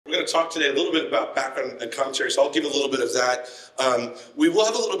going to talk today a little bit about background and commentary, so I'll give a little bit of that. We will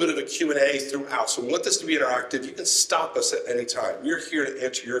have a little bit of a Q&A throughout, so we want this to be interactive. You can stop us at any time. We're here to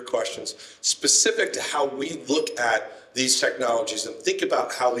answer your questions specific to how we look at these technologies and think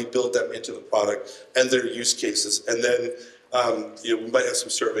about how we build them into the product and their use cases. And then we might have some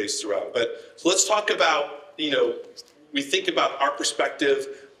surveys throughout. But so let's talk about, we think about our perspective.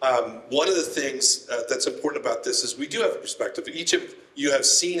 One of the things that's important about this is we do have a perspective. Each of you have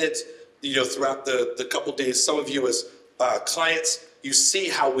seen it, throughout the couple days. Some of you as clients, you see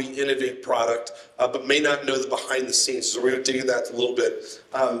how we innovate product, but may not know the behind the scenes. So we're going to dig into that a little bit.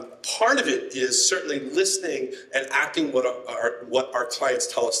 Part of it is certainly listening and acting what our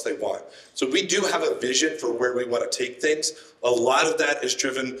clients tell us they want. So we do have a vision for where we want to take things. A lot of that is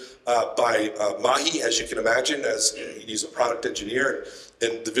driven by Mahi, as you can imagine, as he's a product engineer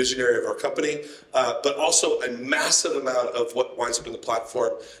and the visionary of our company, but also a massive amount of what winds up in the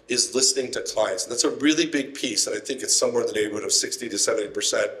platform is listening to clients. And that's a really big piece, and I think it's somewhere in the neighborhood of 60 to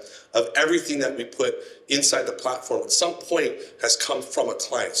 70% of everything that we put inside the platform at some point has come from a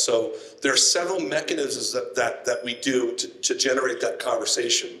client. So there are several mechanisms that we do to generate that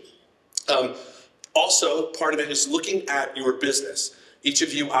conversation. Also, part of it is looking at your business. Each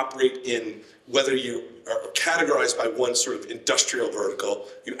of you operate in, whether you are categorized by one sort of industrial vertical,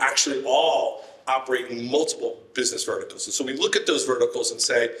 you actually all operate in multiple business verticals. And so we look at those verticals and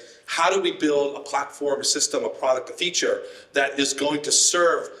say, how do we build a platform, a system, a product, a feature that is going to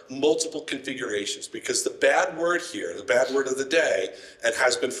serve multiple configurations? Because the bad word here, the bad word of the day, and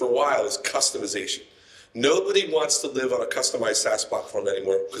has been for a while, is customization. Nobody wants to live on a customized SaaS platform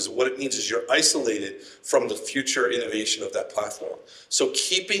anymore, because what it means is you're isolated from the future innovation of that platform. So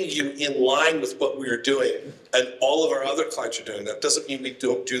keeping you in line with what we are doing and all of our other clients are doing, that doesn't mean we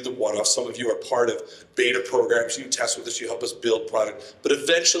don't do the one-off. Some of you are part of beta programs. You test with us, you help us build product, but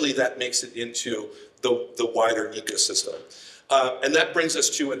eventually that makes it into the wider ecosystem. And that brings us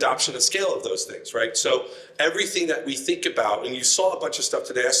to adoption and scale of those things, right? So everything that we think about, and you saw a bunch of stuff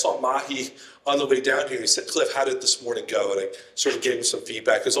today. I saw Mahi on the way down here. He said, Cliff, how did this morning go? And I sort of gave him some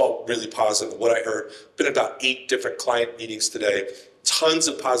feedback. It was all really positive. What I heard, been about 8 different client meetings today, tons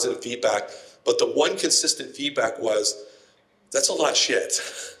of positive feedback. But the one consistent feedback was, that's a lot of shit.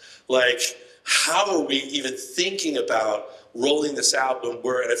 Like, how are we even thinking about rolling this out when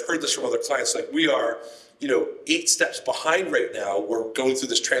and I've heard this from other clients, like we are, 8 steps behind right now. We're going through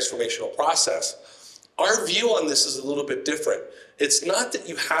this transformational process. Our view on this is a little bit different. It's not that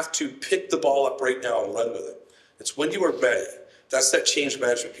you have to pick the ball up right now and run with it. It's when you are ready. That's that change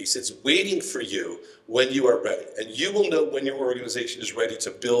management piece. It's waiting for you when you are ready. And you will know when your organization is ready to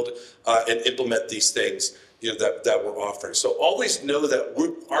build and implement these things that we're offering. So always know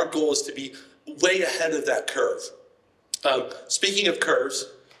that our goal is to be way ahead of that curve. Speaking of curves,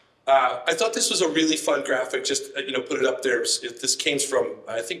 I thought this was a really fun graphic, just, put it up there. This came from,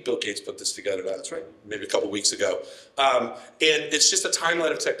 I think Bill Gates put this together, that's right, maybe a couple weeks ago. And it's just a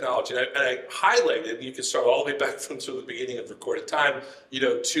timeline of technology. And I highlighted, and you can start all the way back from the beginning of recorded time,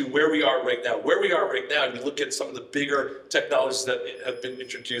 to where we are right now. Where we are right now, you look at some of the bigger technologies that have been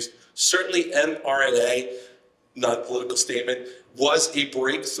introduced. Certainly mRNA, non-political statement, was a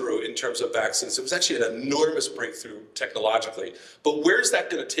breakthrough in terms of vaccines. It was actually an enormous breakthrough technologically. But where's that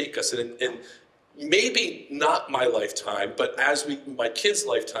going to take us? And maybe not my lifetime, but my kids'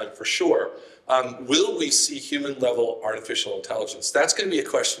 lifetime for sure, will we see human-level artificial intelligence? That's going to be a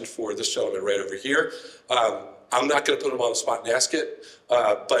question for this gentleman right over here. I'm not going to put him on the spot and ask it,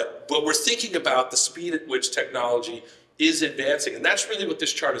 but we're thinking about the speed at which technology is advancing. And that's really what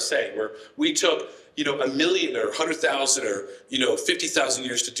this chart is saying, where we took 1 million or 100,000 or 50,000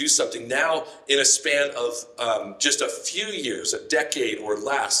 years to do something. Now, in a span of just a few years, a decade or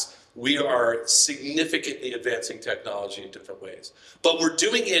less, we are significantly advancing technology in different ways. But we're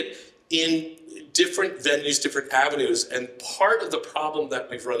doing it in different venues, different avenues. And part of the problem that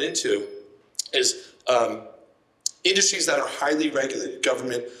we've run into is industries that are highly regulated,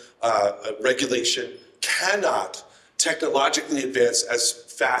 government regulation, cannot technologically advance as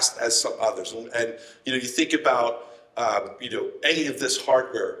fast as some others. And you think about any of this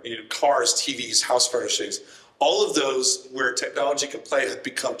hardware, cars, TVs, house furnishings, all of those where technology can play have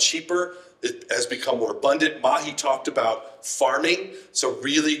become cheaper. It has become more abundant. Mahi talked about farming. It's a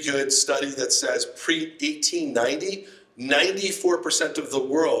really good study that says pre-1890, 94% of the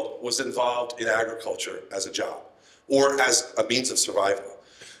world was involved in agriculture as a job or as a means of survival.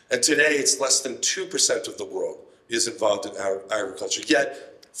 And today it's less than 2% of the world is involved in agriculture.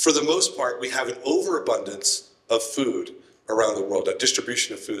 Yet, for the most part, we have an overabundance of food around the world. A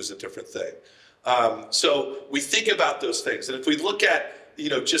distribution of food is a different thing. So we think about those things. And if we look at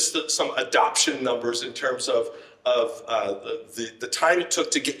just some adoption numbers in terms of the time it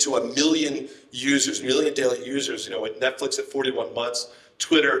took to get to 1 million users, million daily users. At Netflix at 41 months,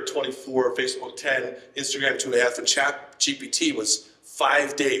 Twitter 24, Facebook 10, Instagram 2.5, and ChatGPT was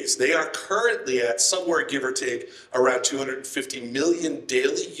 5 days. They are currently at somewhere, give or take, around 250 million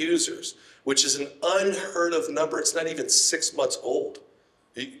daily users, which is an unheard of number. It's not even 6 months old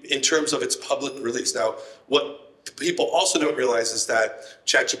in terms of its public release. Now, what people also don't realize is that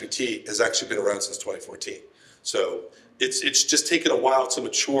ChatGPT has actually been around since 2014. So it's just taken a while to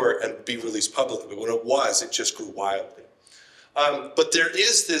mature and be released publicly. But when it was, it just grew wildly. But there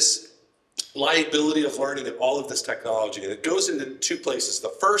is this liability of learning in all of this technology, and it goes into two places. The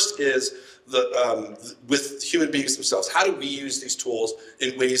first is with human beings themselves. How do we use these tools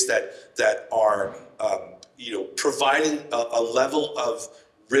in ways that are providing a level of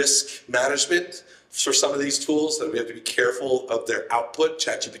risk management for some of these tools, that we have to be careful of their output.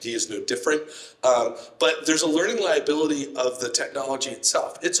 ChatGPT is no different. But there's a learning liability of the technology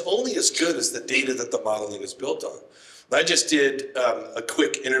itself. It's only as good as the data that the modeling is built on. I just did a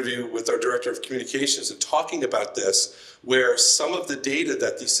quick interview with our director of communications and talking about this, where some of the data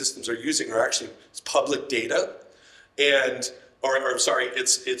that these systems are using are actually public data, it's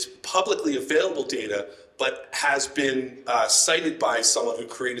publicly available data, but has been cited by someone who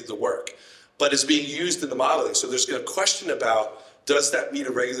created the work, but is being used in the modeling. So there's a question about, does that meet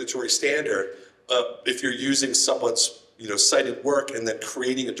a regulatory standard if you're using someone's cited work and then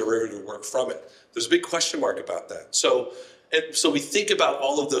creating a derivative work from it? There's a big question mark about that. So we think about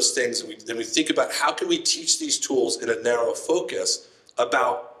all of those things, and we think about how can we teach these tools in a narrow focus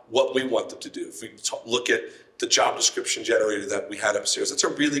about what we want them to do. If we look at the job description generator that we had upstairs, that's a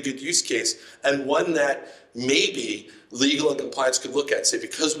really good use case, and one that maybe legal and compliance could look at and say,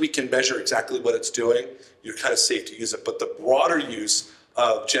 because we can measure exactly what it's doing, you're kind of safe to use it. But the broader use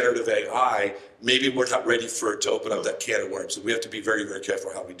of generative AI, maybe we're not ready for it to open up that can of worms. So we have to be very, very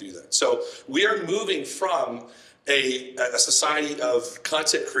careful how we do that. So we are moving from a society of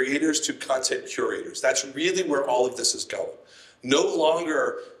content creators to content curators. That's really where all of this is going. No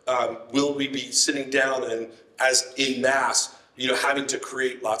longer will we be sitting down and as in mass, having to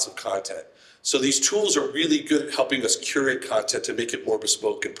create lots of content. So these tools are really good at helping us curate content to make it more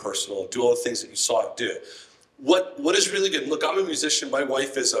bespoke and personal and do all the things that you saw it do. What is really good? Look, I'm a musician. My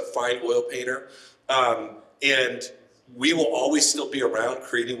wife is a fine oil painter, and we will always still be around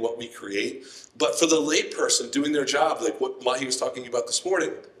creating what we create. But for the layperson doing their job, like what Mahi was talking about this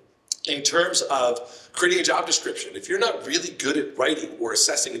morning, in terms of creating a job description, if you're not really good at writing or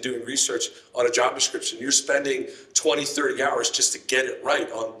assessing and doing research on a job description, you're spending 20, 30 hours just to get it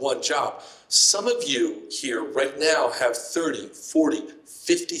right on one job. Some of you here right now have 30, 40,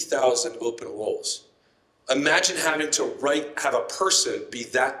 50,000 open roles. Imagine having to have a person be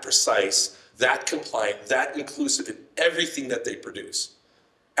that precise, that compliant, that inclusive in everything that they produce.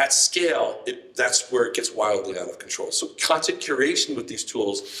 At scale, that's where it gets wildly out of control. So content curation with these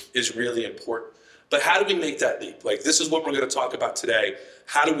tools is really important. But how do we make that leap? Like, this is what we're going to talk about today.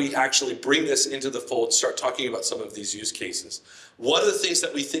 How do we actually bring this into the fold and start talking about some of these use cases? One of the things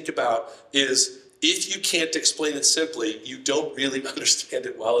that we think about is, if you can't explain it simply, you don't really understand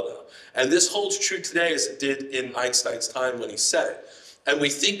it well enough. And this holds true today as it did in Einstein's time when he said it. And we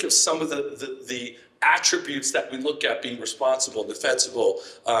think of some of the attributes that we look at being responsible, defensible,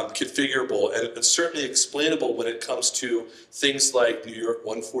 configurable, and certainly explainable when it comes to things like New York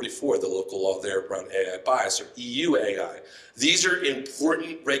 144, the local law there around AI bias, or EU AI. These are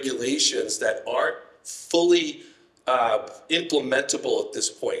important regulations that aren't fully implementable at this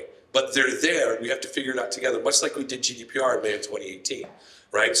point, but they're there. We have to figure it out together, much like we did GDPR in May of 2018,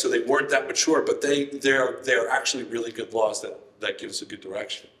 right? So they weren't that mature, but they're actually really good laws that give us a good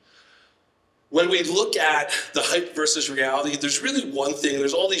direction. When we look at the hype versus reality, there's really one thing.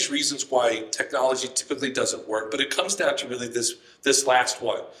 There's all these reasons why technology typically doesn't work, but it comes down to really this last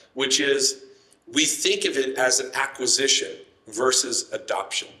one, which is we think of it as an acquisition versus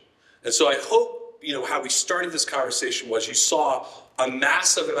adoption. And so I hope, how we started this conversation was you saw a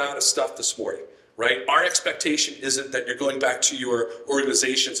massive amount of stuff this morning, right? Our expectation isn't that you're going back to your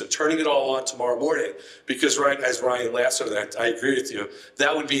organizations and turning it all on tomorrow morning, because, right, as Ryan Lasser, that I agree with you,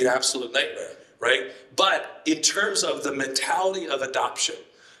 that would be an absolute nightmare, right? But in terms of the mentality of adoption,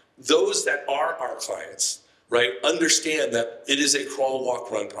 those that are our clients, right, understand that it is a crawl,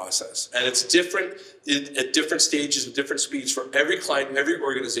 walk, run process. And it's different at different stages, at different speeds for every client, every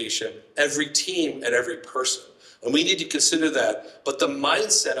organization, every team, and every person. And we need to consider that. But the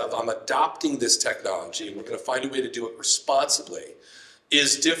mindset of I'm adopting this technology and we're going to find a way to do it responsibly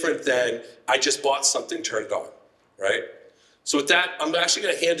is different than I just bought something, turned it on, right? So with that, I'm actually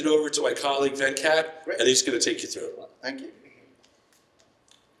going to hand it over to my colleague Venkat, and he's going to take you through it. Thank you.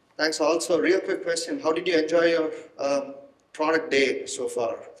 Thanks. Also, real quick question. How did you enjoy your product day so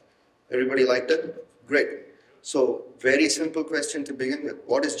far? Everybody liked it? Great. So very simple question to begin with.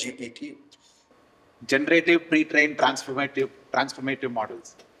 What is GPT? Generative pre-trained transformative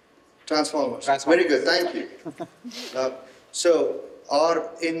models. Transformers. Very good. Thank you.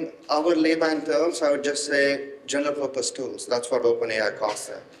 In our layman terms, I would just say general purpose tools. That's what OpenAI calls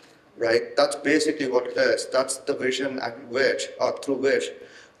them, right? That's basically what it is. That's the vision through which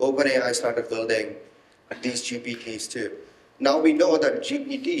OpenAI started building these GPTs too. Now we know that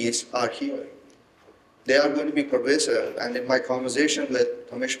GPTs are here. They are going to be pervasive. And in my conversation with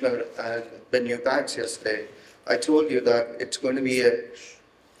Commissioner and Ben Eubanks yesterday, I told you that it's going to be a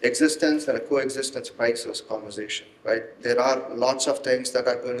existence and a coexistence crisis conversation, right? There are lots of things that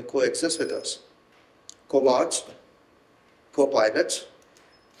are going to coexist with us. Cobots, co-pilots,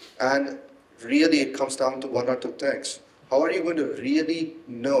 and really it comes down to one or two things. How are you going to really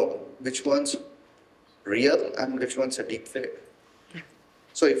know which one's real and which one's a deep fake?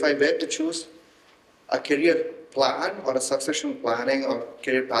 So if I were to choose a career plan or a succession planning or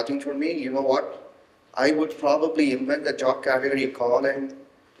career pathing for me, you know what? I would probably invent a job category calling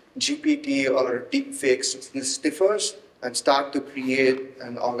GPT or deepfakes sniffers and start to create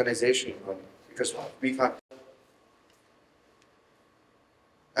an organization because we can't.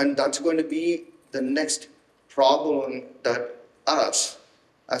 And that's going to be the next problem that us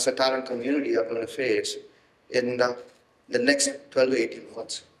as a talent community are going to face in the next 12 to 18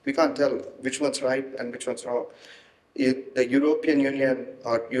 months. We can't tell which one's right and which one's wrong. The European Union,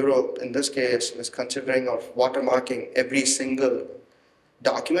 or Europe in this case, is considering of watermarking every single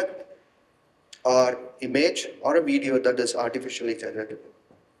document or image or a video that is artificially generated.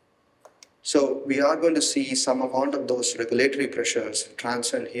 So we are going to see some amount of those regulatory pressures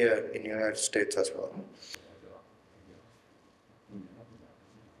transcend here in the United States as well.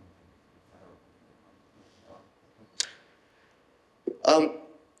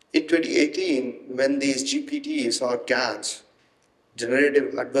 In 2018, when these GPTs or GANs,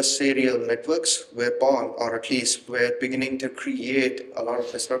 generative adversarial networks, were born, or at least were beginning to create a lot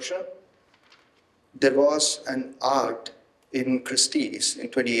of disruption, there was an art in Christie's in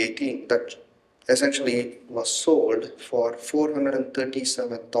 2018 that essentially was sold for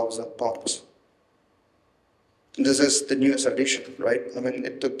 437,000 pounds. This is the newest edition, right? I mean,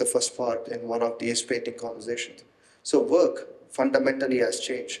 it took the first part in one of these painting conversations. So work fundamentally has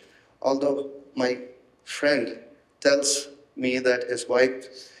changed. Although my friend tells me that his wife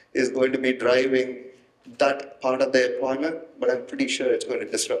is going to be driving that part of the employment, but I'm pretty sure it's going to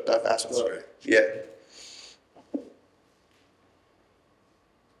disrupt that as well. Right. Yeah.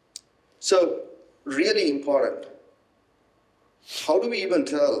 So really important. How do we even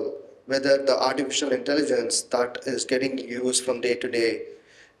tell whether the artificial intelligence that is getting used from day to day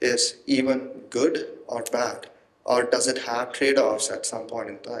is even good or bad? Or does it have trade-offs at some point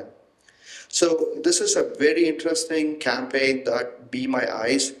in time? So this is a very interesting campaign that Be My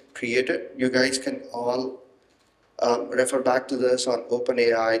Eyes created. You guys can all refer back to this on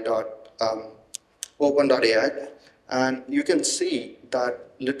open.ai. And you can see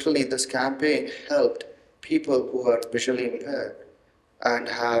that literally this campaign helped people who are visually impaired and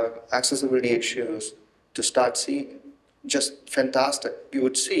have accessibility issues to start seeing. Just fantastic. You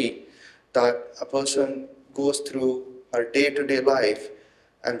would see that a person goes through her day-to-day life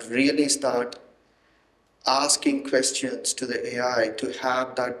and really start asking questions to the AI to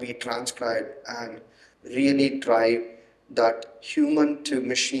have that be transcribed and really drive that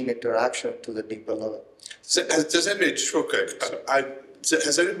human-to-machine interaction to the deeper level. So, does anybody, just real quick,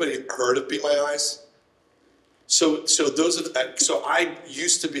 has anybody heard of Be My Eyes? So I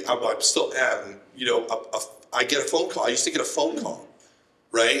used to be, I still am, I get a phone call. I used to get a phone call,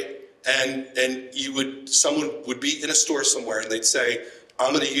 right? And someone would be in a store somewhere and they'd say,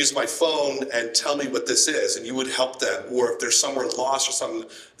 I'm going to use my phone and tell me what this is, and you would help them. Or if they're somewhere lost or something,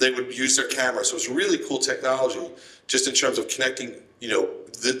 they would use their camera. So it was really cool technology, just in terms of connecting,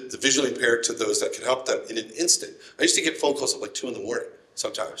 the visually impaired to those that could help them in an instant. I used to get phone calls at like 2 in the morning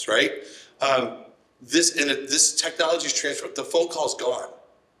sometimes, right? This technology's transferred. The phone call's gone.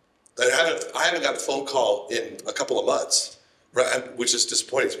 I haven't got a phone call in a couple of months, right? Which is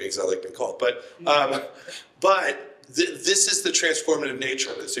disappointing to me because I like being called. But this is the transformative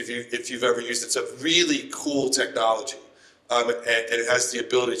nature of this. If you've ever used it, it's a really cool technology, and it has the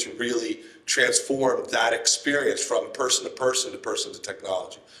ability to really transform that experience from person to person to person to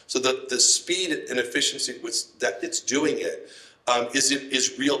technology. So the speed and efficiency with that it's doing it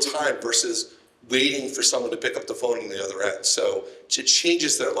is real time versus waiting for someone to pick up the phone on the other end. So it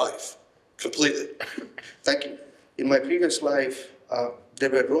changes their life completely. Thank you. In my previous life, there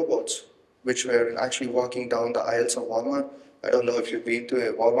were robots which were actually walking down the aisles of Walmart. I don't know if you've been to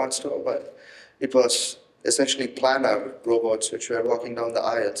a Walmart store, but it was essentially planner robots which were walking down the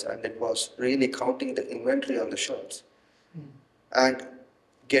aisles, and it was really counting the inventory on the shelves and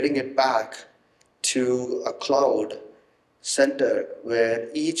getting it back to a cloud center where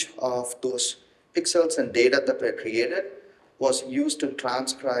each of those pixels and data that were created was used to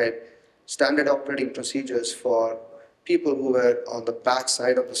transcribe standard operating procedures for people who were on the back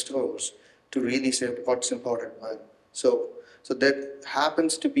side of the stores to really say what's important when. So there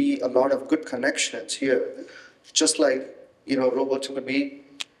happens to be a lot of good connections here, just like robots will be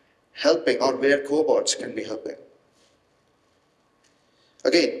helping or where cobots can be helping.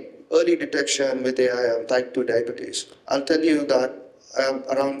 Again, early detection with AI on type 2 diabetes. I'll tell you that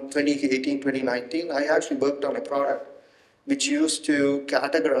around 2018, 2019, I actually worked on a product which used to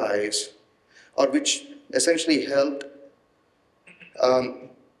categorize or which essentially helped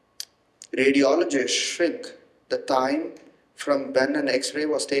radiologists shrink the time from when an X-ray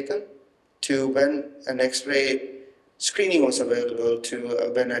was taken to when an X-ray screening was available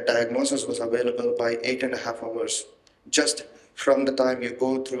to when a diagnosis was available by 8.5 hours, just from the time you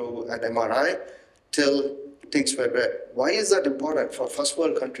go through an MRI till things were read. Why is that important? For first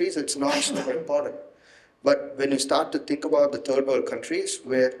world countries, it's not super important. But when you start to think about the third world countries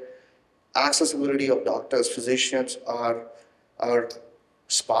where accessibility of doctors, physicians are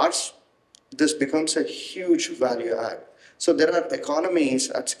sparse, this becomes a huge value add. So there are economies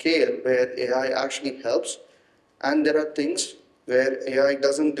at scale where AI actually helps, and there are things where AI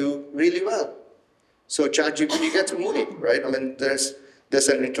doesn't do really well. So ChatGPT gets moody, right? I mean, there's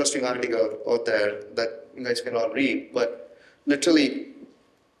an interesting article out there that you guys can all read, but literally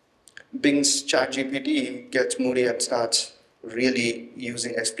Bing's ChatGPT gets moody and starts really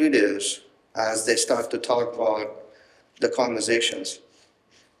using expletives as they start to talk about the conversations.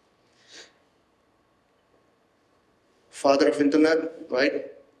 Father of internet, right?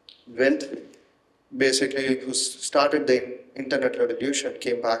 Went basically, who started the internet revolution,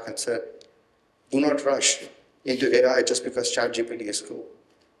 came back and said, do not rush into AI just because ChatGPT is cool.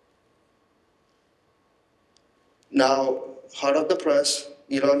 Now, hot off the press,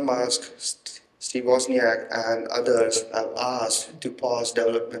 Elon Musk, Steve Wozniak, and others have asked to pause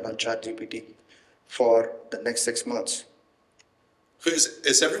development on ChatGPT for the next 6 months.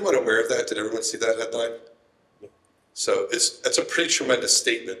 Is everyone aware of that? Did everyone see that headline? So it's a pretty tremendous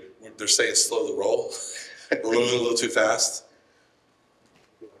statement. They're saying slow the roll. We're moving a little too fast.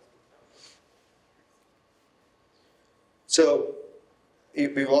 So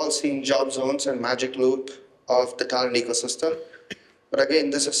we've all seen job zones and magic loop of the talent ecosystem. But again,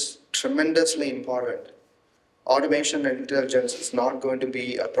 this is tremendously important. Automation and intelligence is not going to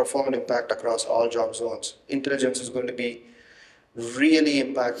be a profound impact across all job zones. Intelligence is going to be really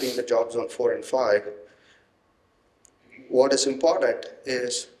impacting the job zone 4 and 5. What is important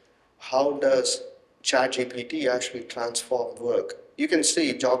is how does ChatGPT actually transform work? You can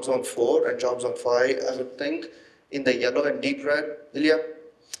see job zone 4 and job zone 5, I would think, in the yellow and deep red, Ilya,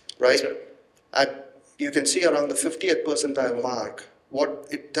 right? And you can see around the 50th percentile mark. What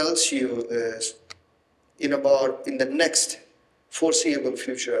it tells you is in the next foreseeable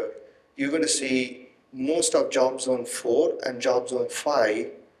future, you're going to see most of job zone 4 and job zone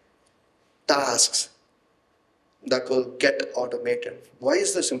 5 tasks that will get automated. Why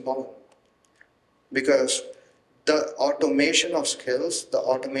is this important? Because the automation of skills, the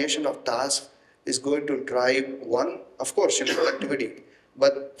automation of tasks is going to drive one, of course, your productivity,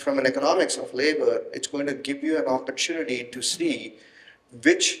 but from an economics of labor, it's going to give you an opportunity to see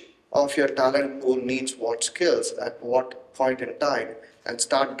which of your talent pool needs what skills at what point in time and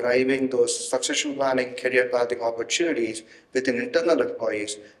start driving those succession planning, career pathing opportunities within internal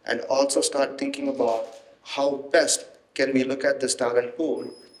employees, and also start thinking about how best can we look at this talent pool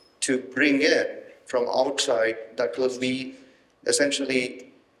to bring in from outside that will be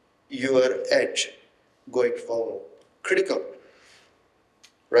essentially your edge going forward. Critical,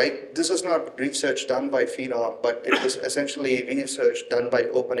 right? This is not research done by Phenom, but it is essentially research done by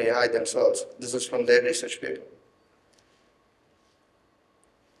OpenAI themselves. This is from their research paper.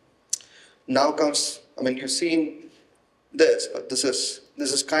 Now comes, you've seen this, but this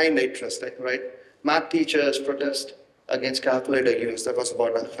is kind of interesting, right? Math teachers protest against calculator use. That was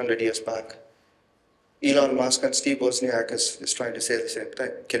about 100 years back. Elon Musk and Steve Wozniak is trying to say the same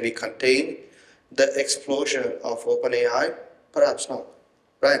thing. Can we contain the explosion of OpenAI? Perhaps not,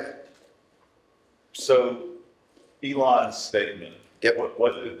 right? So Elon's statement, Yep.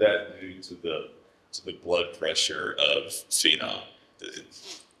 what did that do to the to the blood pressure of Phenom?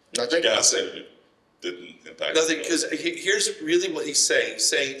 Nothing. Gas didn't impact. Nothing, because here's really what he's saying. He's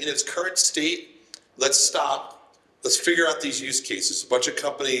saying in its current state, let's stop. Let's figure out these use cases. A bunch of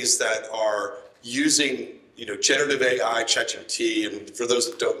companies that are using, generative AI, ChatGPT, and for those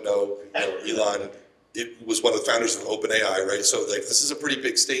that don't know, Elon, it was one of the founders of OpenAI, right? So this is a pretty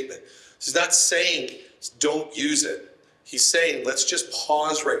big statement. He's not saying don't use it. He's saying let's just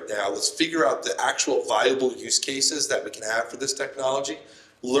pause right now. Let's figure out the actual viable use cases that we can have for this technology,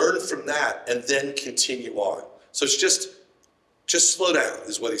 learn from that, and then continue on. So it's just slow down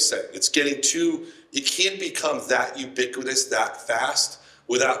is what he's saying. It's getting it can't become that ubiquitous that fast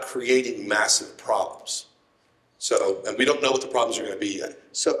without creating massive problems. So, and we don't know what the problems are going to be yet.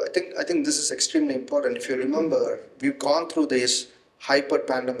 So I think this is extremely important. If you remember, we've gone through these hyper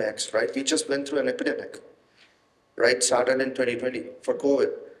pandemics, right? We just went through an epidemic, right? Started in 2020 for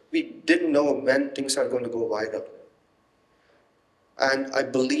COVID. We didn't know when things are going to go viral. And I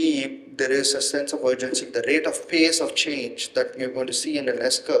believe there is a sense of urgency. The rate of pace of change that we're going to see in an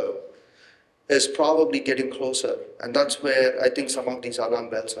S-curve is probably getting closer. And that's where I think some of these alarm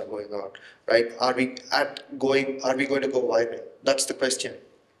bells are going on, right? Are we going to go viral? That's the question.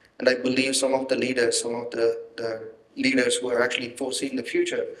 And I believe some of the leaders who are actually foreseeing the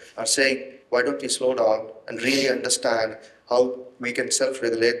future are saying, why don't we slow down and really understand how we can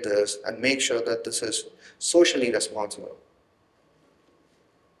self-regulate this and make sure that this is socially responsible.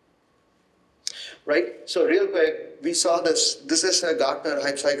 Right? So real quick, we saw this. This is a Gartner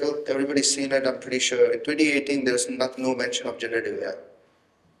hype cycle. Everybody's seen it, I'm pretty sure. In 2018, there's no mention of generative AI.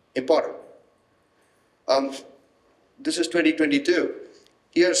 Important. This is 2022.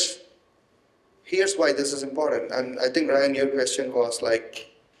 Here's why this is important. And I think, Ryan, your question was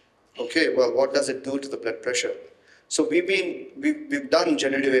like, okay, well, what does it do to the blood pressure? So we've done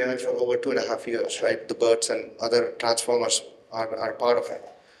generative AI for over 2.5 years, right? The BERTs and other transformers are part of it.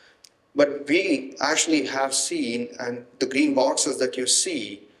 But we actually have seen, and the green boxes that you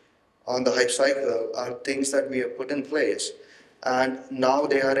see on the hype cycle are things that we have put in place. And now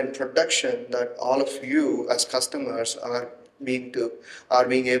they are in production that all of you as customers are being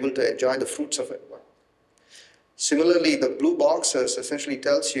able to enjoy the fruits of it. Similarly, the blue boxes essentially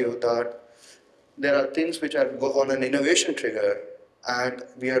tells you that there are things which are on an innovation trigger, and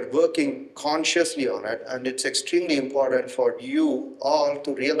we are working consciously on it, and it's extremely important for you all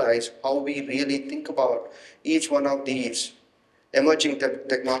to realize how we really think about each one of these emerging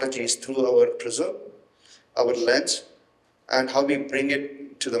technologies through our prism, our lens, and how we bring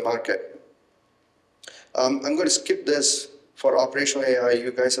it to the market. I'm going to skip this for operational AI.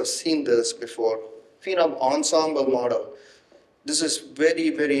 You guys have seen this before. Phenom ensemble model. This is very,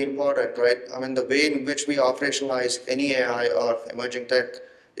 very important, right? I mean, the way in which we operationalize any AI or emerging tech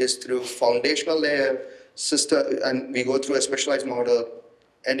is through foundational layer, system, and we go through a specialized model,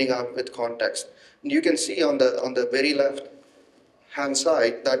 ending up with context. And you can see on the very left-hand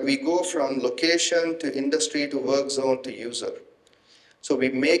side that we go from location to industry to work zone to user. So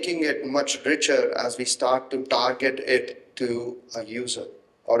we're making it much richer as we start to target it to a user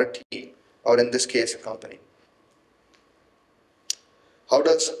or a team, or in this case, a company. How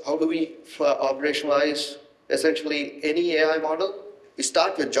do we operationalize essentially any AI model? We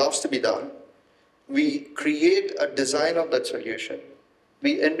start with jobs to be done. We create a design of that solution.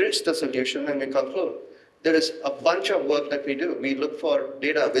 We enrich the solution and we conclude. There is a bunch of work that we do. We look for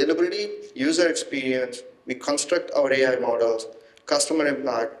data availability, user experience, we construct our AI models, customer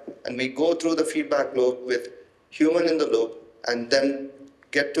impact, and we go through the feedback loop with human in the loop, and then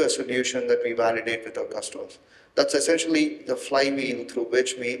get to a solution that we validate with our customers. That's essentially the flywheel through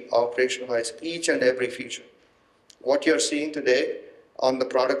which we operationalize each and every feature. What you're seeing today on the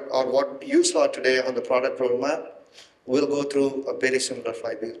product, or what you saw today on the product roadmap, will go through a very similar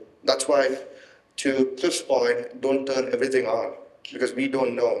flywheel. That's why, to Cliff's point, don't turn everything on, because we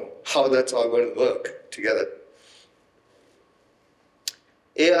don't know how that's all going to work together.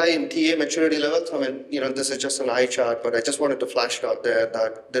 AI and TA maturity levels, I mean, this is just an eye chart, but I just wanted to flash it out there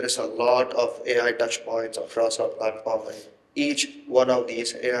that there is a lot of AI touch points across our platform. And each one of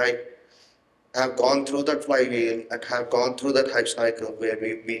these AI have gone through that flywheel and have gone through that hype cycle where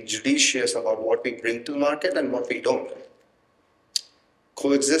we be judicious about what we bring to the market and what we don't.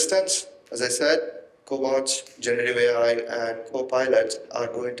 Coexistence, as I said, cobots, generative AI, and co-pilots are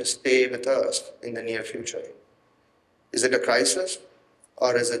going to stay with us in the near future. Is it a crisis?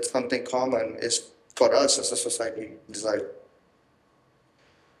 Or is it something common is for us as a society desire?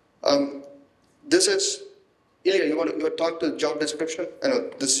 This is, Ilya, you want to talk to the job description? I know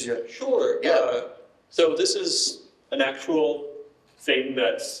this is your. Sure. Yeah. So this is an actual thing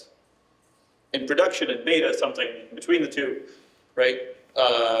that's in production and beta, something between the two, right?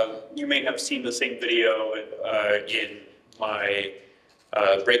 You may have seen the same video in my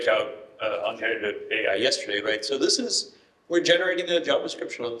breakout on generative AI yesterday, right? So we're generating a job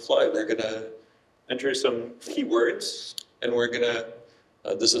description on the fly. We're gonna enter some keywords, and we're gonna,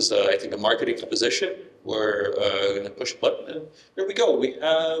 this is, I think, a marketing position. We're gonna push a button, and there we go. We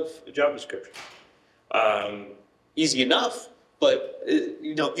have a job description. Easy enough, but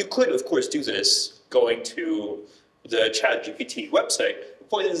you could, of course, do this going to the ChatGPT website. The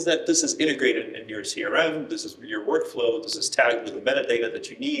point is that this is integrated in your CRM. This is your workflow. This is tagged with the metadata that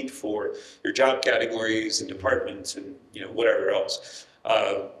you need for your job categories and departments and whatever else.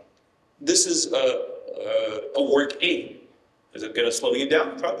 This is a work aid. Is it going to slow you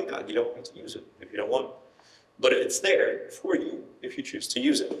down? Probably not. You don't want to use it if you don't want. But it's there for you if you choose to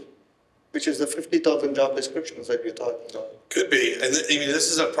use it. Which is the 50,000 job descriptions that you're talking about. Could be, and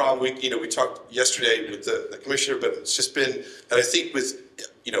this is a problem. We talked yesterday with the commissioner, but it's just been, and I think with,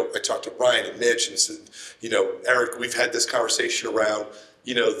 I talked to Ryan and Mitch and said, Eric, we've had this conversation around,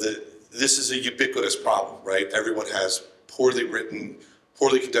 this is a ubiquitous problem, right? Everyone has poorly written,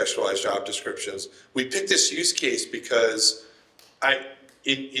 poorly contextualized job descriptions. We picked this use case because at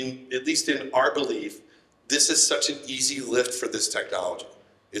least in our belief, this is such an easy lift for this technology.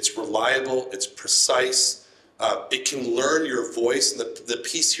 It's reliable, it's precise, it can learn your voice. And the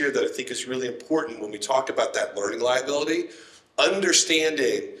piece here that I think is really important when we talk about that learning liability,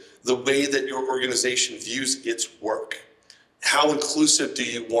 understanding the way that your organization views its work. How inclusive do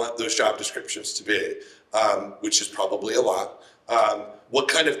you want those job descriptions to be? Which is probably a lot. What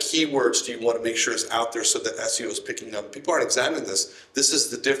kind of keywords do you want to make sure is out there so that SEO is picking up? People aren't examining this. This is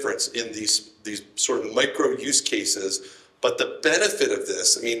the difference in these sort of micro use cases. But the benefit of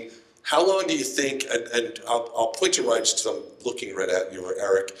this, how long do you think, and I'll point to Ryan because I'm looking right at you, or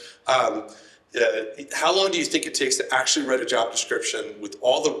Eric, how long do you think it takes to actually write a job description with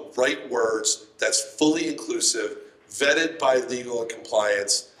all the right words that's fully inclusive, vetted by legal and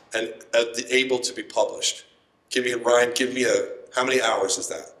compliance, and able to be published? Ryan, how many hours is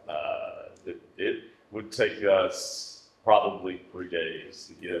that? It would take us probably 3 days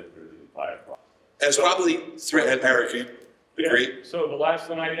to get through the entire process. And it's probably 3, and Eric, you agree? Yeah. So the last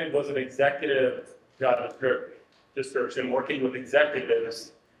one I did was an executive job description, working with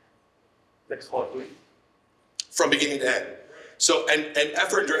executives 6 months. From beginning to end. So, and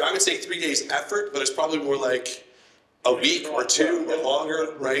effort, I would say 3 days effort, but it's probably more like a week or 2 or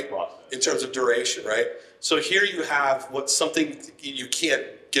longer, right? In terms of duration, right? So here you have something you can't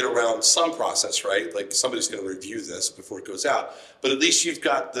get around some process, right? Like somebody's going to review this before it goes out. But at least you've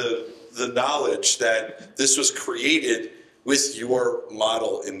got the knowledge that this was created with your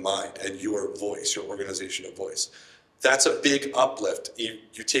model in mind and your voice, your organizational voice. That's a big uplift.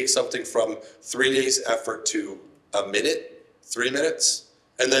 You take something from 3 days effort to a minute, 3 minutes,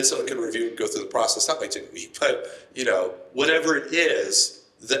 and then someone can review and go through the process. That might take a week, but whatever it is,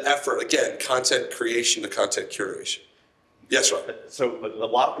 the effort, again, content creation to content curation. Yes, Ryan. So a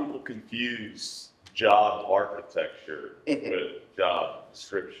lot of people confuse job architecture with job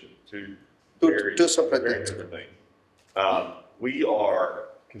description, two separate things. We are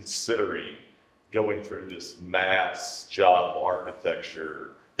considering going through this mass job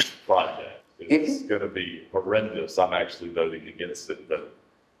architecture project. It's going to be horrendous. I'm actually voting against it, but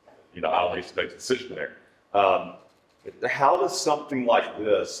I'll expect a decision there. How does something like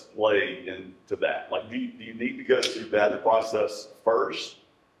this play into that? Like, do you need to go through that process first,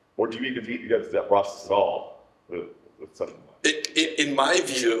 or do you even need to go through that process at all with something like that? In my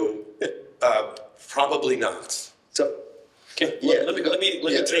view, probably not. So, let me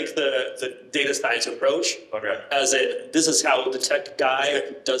take the data science approach. Okay. This is how the tech guy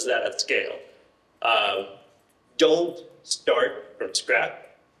does that at scale. Don't start from scratch.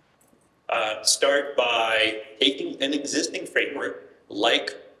 Start by taking an existing framework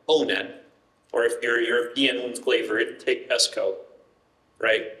like ONET, or if you're a European flavor, take ESCO,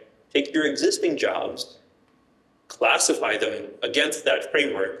 right? Take your existing jobs, classify them against that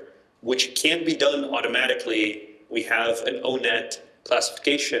framework, which can be done automatically. We have an ONET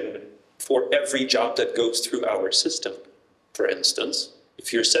classification for every job that goes through our system. For instance,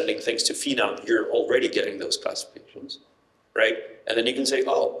 if you're sending things to Phenom, you're already getting those classifications, right? And then you can say,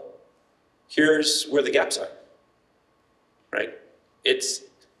 oh, here's where the gaps are, right?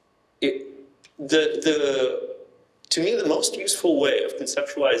 To me, the most useful way of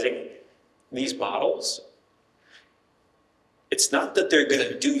conceptualizing these models, it's not that they're going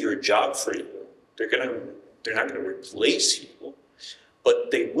to do your job for you. They're not going to replace you,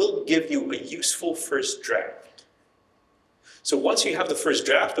 but they will give you a useful first draft. So once you have the first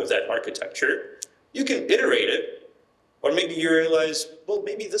draft of that architecture, you can iterate it, or maybe you realize, well,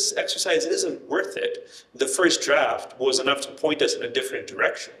 maybe this exercise isn't worth it. The first draft was enough to point us in a different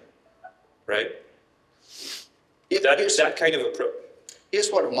direction, right? That kind of approach. Here's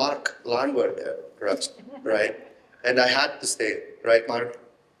what Mark Landwehr did, Russ, right? And I had to say, right, Mark?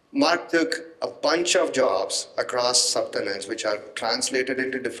 Mark took a bunch of jobs across subtenants, which are translated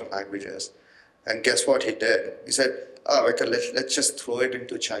into different languages. And guess what he did? He said, oh, okay, let's just throw it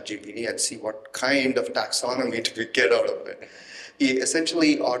into ChatGPT and see what kind of taxonomy do we get out of it. He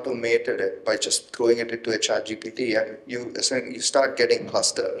essentially automated it by just throwing it into a ChatGPT, and you start getting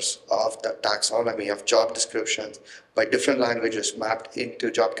clusters of the taxonomy of job descriptions by different languages mapped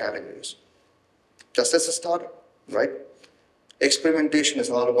into job categories. Just as a startup, right? Experimentation is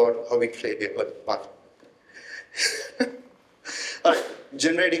all about how we play here, but fun. All right,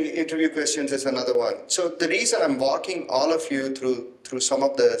 generating interview questions is another one. So the reason I'm walking all of you through some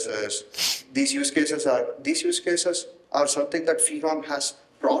of this is these use cases are something that Phenom has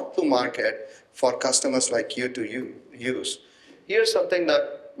brought to market for customers like you to use. Here's something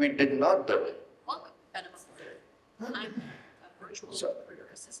that we did not do. Welcome, Phenom. I'm a virtual recruiter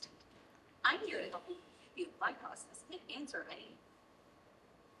assistant. I'm here to help you with the apply process and answer any.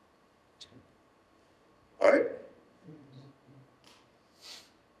 All right.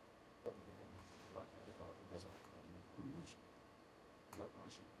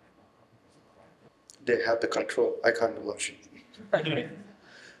 They have the control. I can't do much.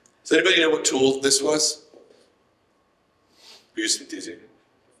 Does anybody know what tool this was? We used it easy.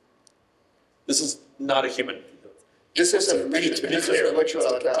 This is not a human. This is a virtual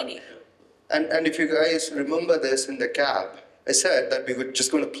avatar. Continue. And if you guys remember this in the cab, I said that we were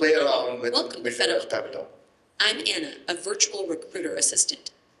just going to play around with Welcome to visual Phenom. avatar. I'm Anna, a virtual recruiter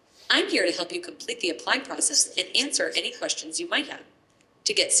assistant. I'm here to help you complete the apply process and answer any questions you might have.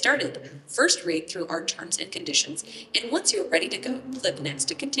 To get started, first read through our terms and conditions, and once you're ready to go, click Next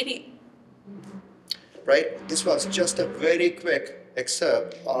to continue. Right? This was just a very quick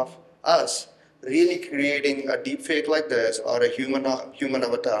excerpt of us really creating a deepfake like this or a human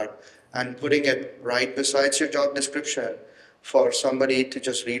avatar and putting it right beside your job description for somebody to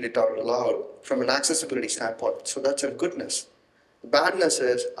just read it out loud from an accessibility standpoint. So that's a goodness. The badness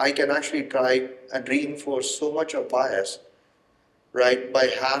is I can actually try and reinforce so much of bias, right, by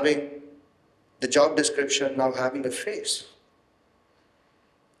having the job description now having a face.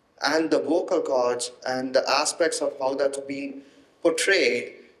 And the vocal cords and the aspects of how that's being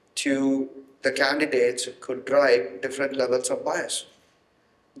portrayed to the candidates could drive different levels of bias.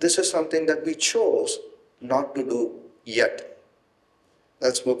 This is something that we chose not to do yet.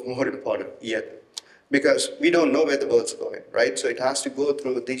 That's more important, yet. Because we don't know where the world's going, right? So it has to go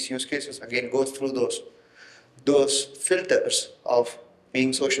through these use cases, again, goes through those filters of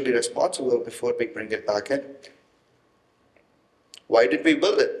being socially responsible before we bring it back in. Why did we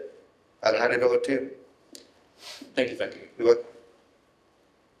build it? I'll hand it over to you. Thank you, Venki. You want-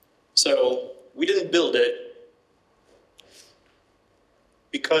 So we didn't build it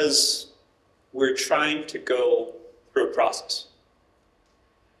because we're trying to go through a process.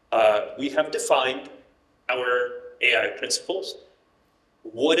 We have defined our AI principles.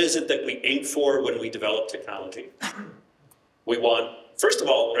 What is it that we aim for when we develop technology? We want, first of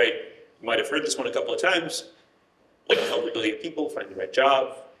all, right, you might have heard this one a couple of times, like help a billion people find the right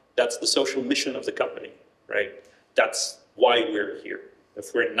job. That's the social mission of the company, right? That's why we're here.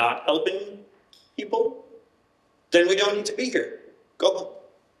 If we're not helping people, then we don't need to be here. Go home.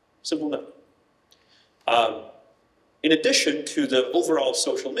 Simple enough. In addition to the overall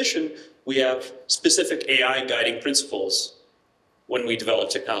social mission, we have specific AI guiding principles when we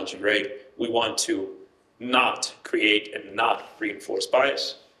develop technology, right? We want to not create and not reinforce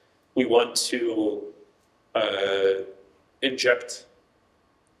bias. We want to inject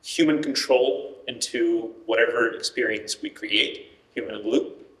human control into whatever experience we create, human in the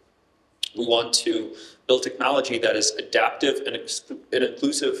loop. We want to build technology that is adaptive and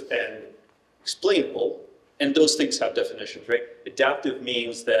inclusive and explainable. And those things have definitions, right? Adaptive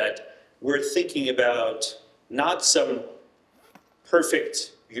means that we're thinking about not some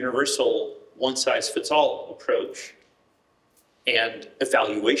perfect, universal, one-size-fits-all approach and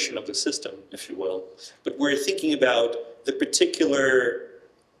evaluation of the system, if you will, but we're thinking about the particular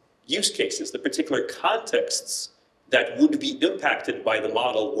use cases, the particular contexts that would be impacted by the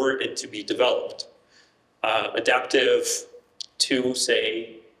model were it to be developed. Adaptive to,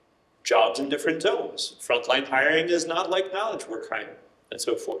 say, jobs in different zones. Frontline hiring is not like knowledge work hiring, and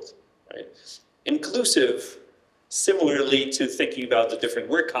so forth, right? Inclusive, similarly to thinking about the different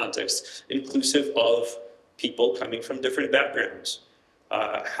work contexts, inclusive of people coming from different backgrounds.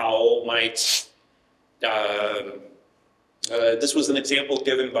 How might, this was an example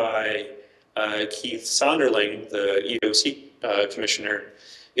given by Keith Sonderling, the EOC commissioner.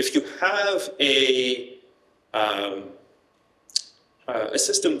 If you have a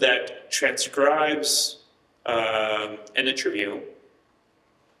system that transcribes an interview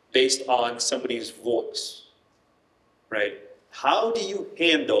based on somebody's voice, right? How do you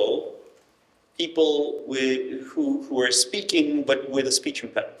handle people who are speaking but with a speech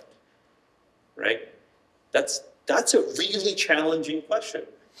impediment, right? That's a really challenging question,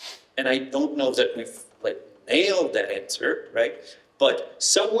 and I don't know that we've nailed that answer, right? But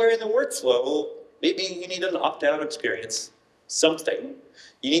somewhere in the workflow, maybe you need an opt-out experience, something.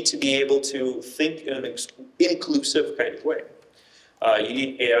 You need to be able to think in an inclusive kind of way. You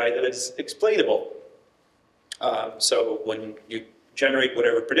need AI that is explainable. So when you generate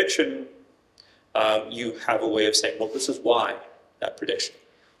whatever prediction, you have a way of saying, well, this is why that prediction.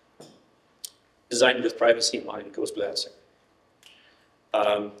 Designed with privacy in mind, goes without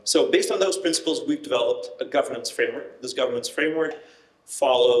saying. So based on those principles, we've developed a governance framework. This governance framework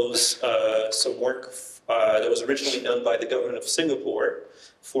follows some work that was originally done by the government of Singapore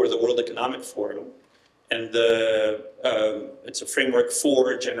for the World Economic Forum. And it's a framework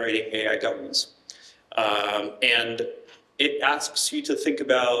for generating AI governance. And it asks you to think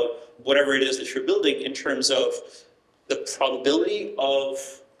about whatever it is that you're building in terms of the probability of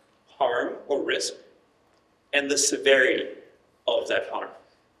harm or risk and the severity of that harm,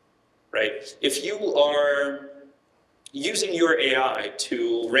 right? If you are using your AI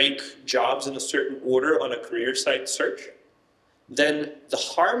to rank jobs in a certain order on a career site search, then the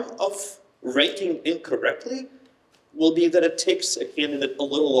harm of ranking incorrectly will be that it takes a candidate a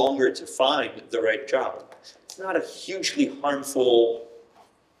little longer to find the right job. It's not a hugely harmful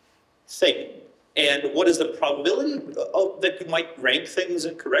thing. And what is the probability of that you might rank things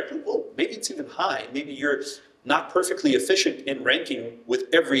incorrectly? Well, maybe it's even high. Maybe you're not perfectly efficient in ranking with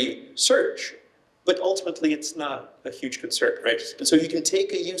every search, but ultimately it's not a huge concern, right? And so you can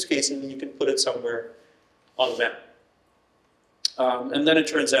take a use case and you can put it somewhere on the map. And then it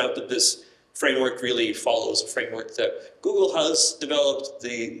turns out that this framework really follows a framework that Google has developed.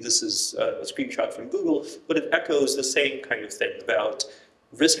 This is a screenshot from Google, but it echoes the same kind of thing about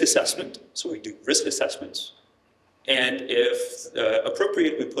risk assessment. So we do risk assessments. And if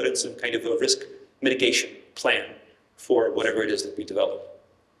appropriate, we put in some kind of a risk mitigation plan for whatever it is that we develop.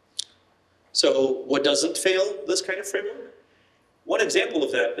 So what doesn't fail this kind of framework? One example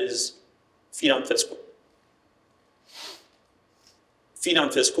of that is Phenom Fit-Score.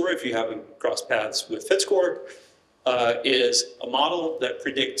 Phenom Fit-Score, if you haven't crossed paths with Fit-Score, is a model that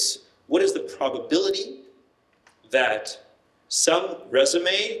predicts what is the probability that some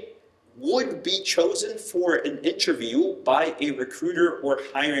resume would be chosen for an interview by a recruiter or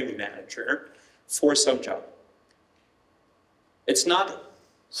hiring manager for some job. It's not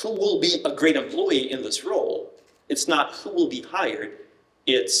who will be a great employee in this role. It's not who will be hired.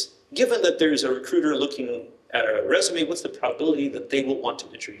 It's given that there's a recruiter looking at a resume, what's the probability that they will want to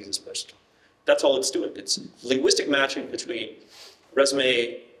interview this person? That's all it's doing. It's linguistic matching between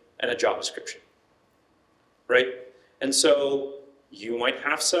resume and a job description, right? And so you might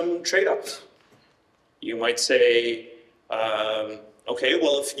have some trade-offs. You might say, okay,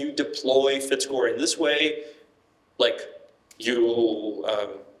 well, if you deploy Fit-Score in this way, like you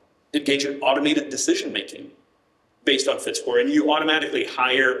engage in automated decision-making based on Fit-Score, and you automatically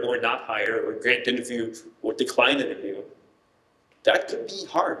hire or not hire or grant interview or decline interview, that could be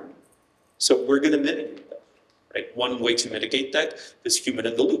hard. So we're going to mitigate that, right? One way to mitigate that is human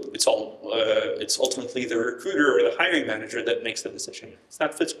in the loop. It's ultimately the recruiter or the hiring manager that makes the decision. It's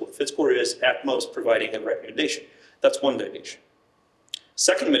not Fit-Score. Fit-Score is at most providing a recommendation. That's one mitigation.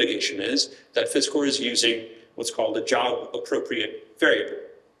 Second mitigation is that Fit-Score is using what's called a job-appropriate variable.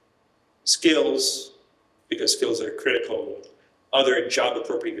 Skills, because skills are critical. Other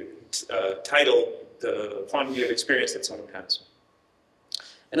job-appropriate title, the quantity of experience that someone has.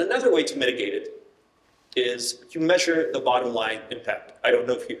 And another way to mitigate it is you measure the bottom line impact. I don't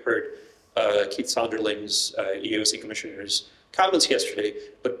know if you heard Keith Sonderling's EOC commissioner's comments yesterday,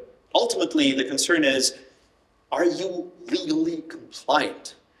 but ultimately the concern is, are you legally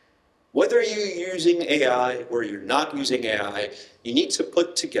compliant? Whether you're using AI or you're not using AI, you need to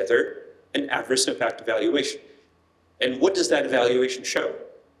put together an adverse impact evaluation. And what does that evaluation show?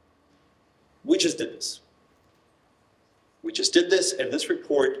 We just did this. We just did this, and this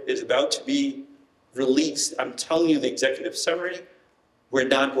report is about to be released. I'm telling you the executive summary. We're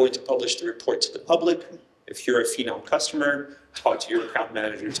not going to publish the report to the public. If you're a Phenom customer, talk to your account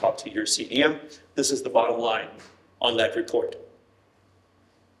manager, talk to your CDM. This is the bottom line on that report.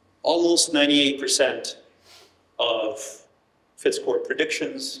 Almost 98% of FitScore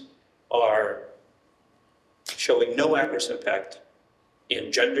predictions are showing no adverse impact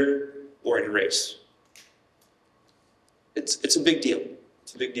in gender or in race. It's a big deal.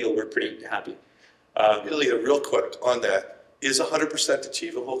 It's a big deal. We're pretty happy. Ilya, real quick on that, is 100%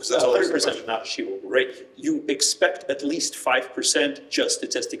 achievable? Because that's always the 100% question. not achievable, right? You expect at least 5%, just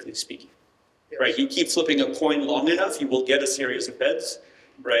statistically speaking, right? You keep flipping a coin long enough, you will get a series of bets,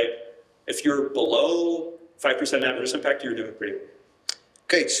 right? If you're below 5% adverse impact, you're doing pretty well.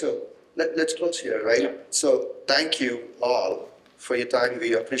 Okay, so let's close here, right? Yeah. So thank you all for your time.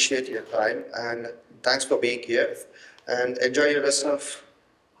 We appreciate your time, and thanks for being here. And enjoy your rest of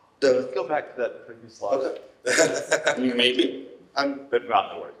the. Let's go back to that previous slide. Okay. Maybe. But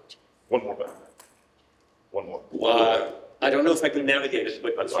not the way. One more back. One more. I don't know if I can navigate it,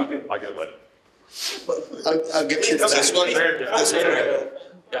 but That's fine. I get it. I'll get you This one? This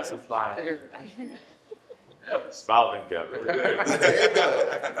one? yeah. Smiling, Kevin. There you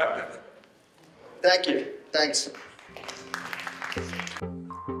go. Thank you. Thanks.